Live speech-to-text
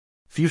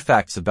Few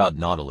facts about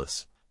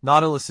Nautilus.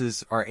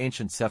 Nautiluses are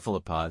ancient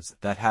cephalopods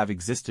that have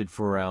existed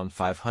for around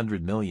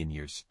 500 million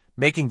years,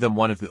 making them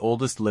one of the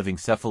oldest living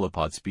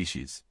cephalopod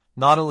species.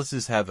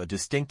 Nautiluses have a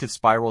distinctive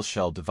spiral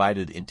shell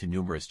divided into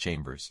numerous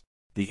chambers.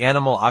 The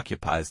animal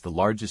occupies the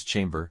largest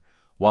chamber,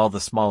 while the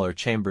smaller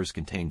chambers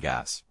contain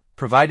gas,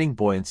 providing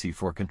buoyancy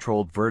for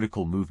controlled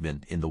vertical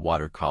movement in the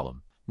water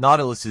column.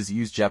 Nautiluses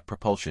use jet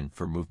propulsion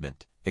for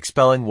movement,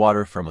 expelling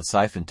water from a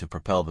siphon to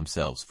propel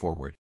themselves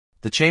forward.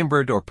 The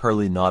chambered or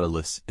pearly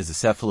nautilus is a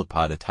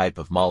cephalopod, a type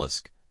of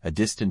mollusk, a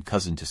distant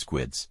cousin to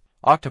squids,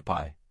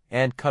 octopi,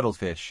 and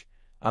cuttlefish.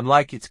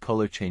 Unlike its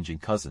color-changing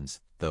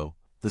cousins, though,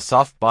 the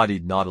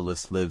soft-bodied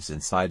nautilus lives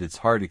inside its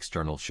hard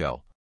external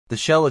shell. The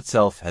shell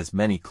itself has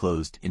many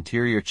closed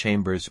interior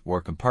chambers or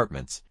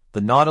compartments.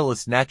 The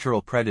nautilus'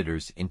 natural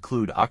predators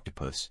include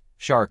octopus,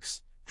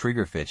 sharks,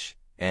 triggerfish,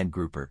 and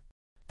grouper.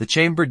 The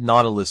chambered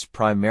nautilus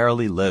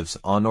primarily lives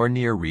on or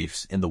near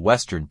reefs in the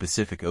western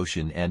Pacific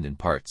Ocean and in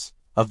parts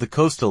of the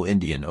coastal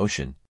Indian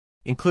Ocean,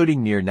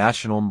 including near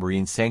National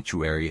Marine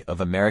Sanctuary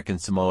of American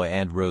Samoa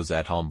and Rose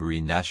Atoll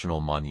Marine National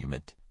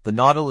Monument. The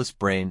nautilus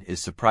brain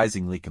is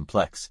surprisingly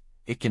complex.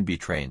 It can be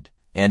trained,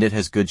 and it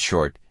has good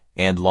short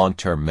and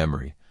long-term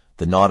memory.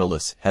 The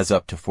nautilus has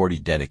up to 40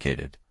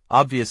 dedicated,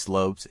 obvious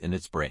lobes in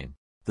its brain.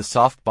 The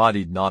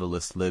soft-bodied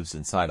nautilus lives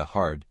inside a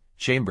hard,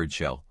 chambered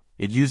shell.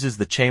 It uses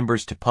the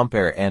chambers to pump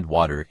air and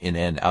water in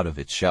and out of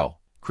its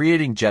shell,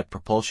 creating jet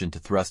propulsion to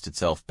thrust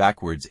itself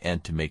backwards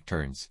and to make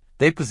turns.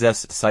 They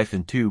possess a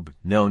siphon tube,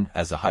 known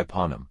as a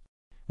hyponum,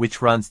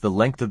 which runs the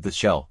length of the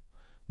shell.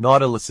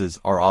 Nautiluses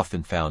are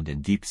often found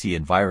in deep-sea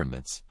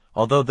environments,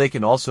 although they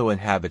can also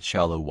inhabit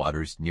shallow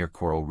waters near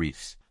coral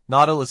reefs.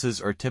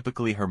 Nautiluses are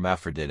typically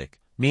hermaphroditic,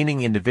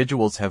 meaning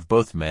individuals have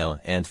both male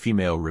and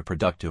female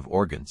reproductive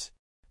organs.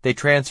 They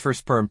transfer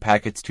sperm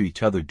packets to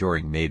each other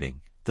during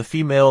mating. The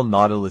female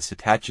nautilus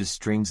attaches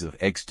strings of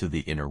eggs to the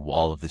inner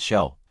wall of the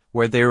shell,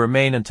 where they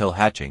remain until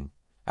hatching.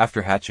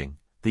 After hatching,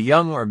 the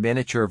young are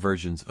miniature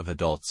versions of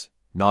adults.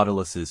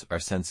 Nautiluses are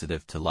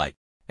sensitive to light,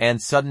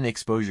 and sudden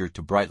exposure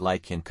to bright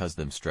light can cause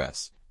them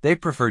stress. They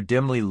prefer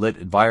dimly lit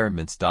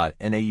environments.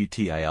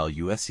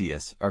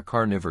 Nautiluses are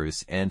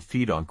carnivorous and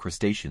feed on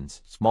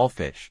crustaceans, small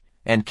fish,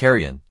 and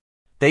carrion.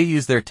 They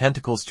use their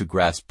tentacles to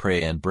grasp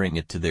prey and bring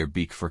it to their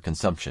beak for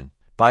consumption.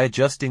 By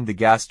adjusting the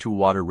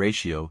gas-to-water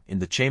ratio in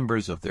the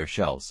chambers of their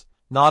shells,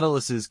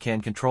 nautiluses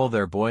can control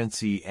their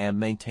buoyancy and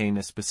maintain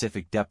a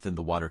specific depth in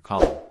the water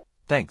column.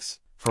 Thanks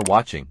for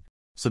watching.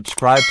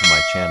 Subscribe to my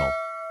channel.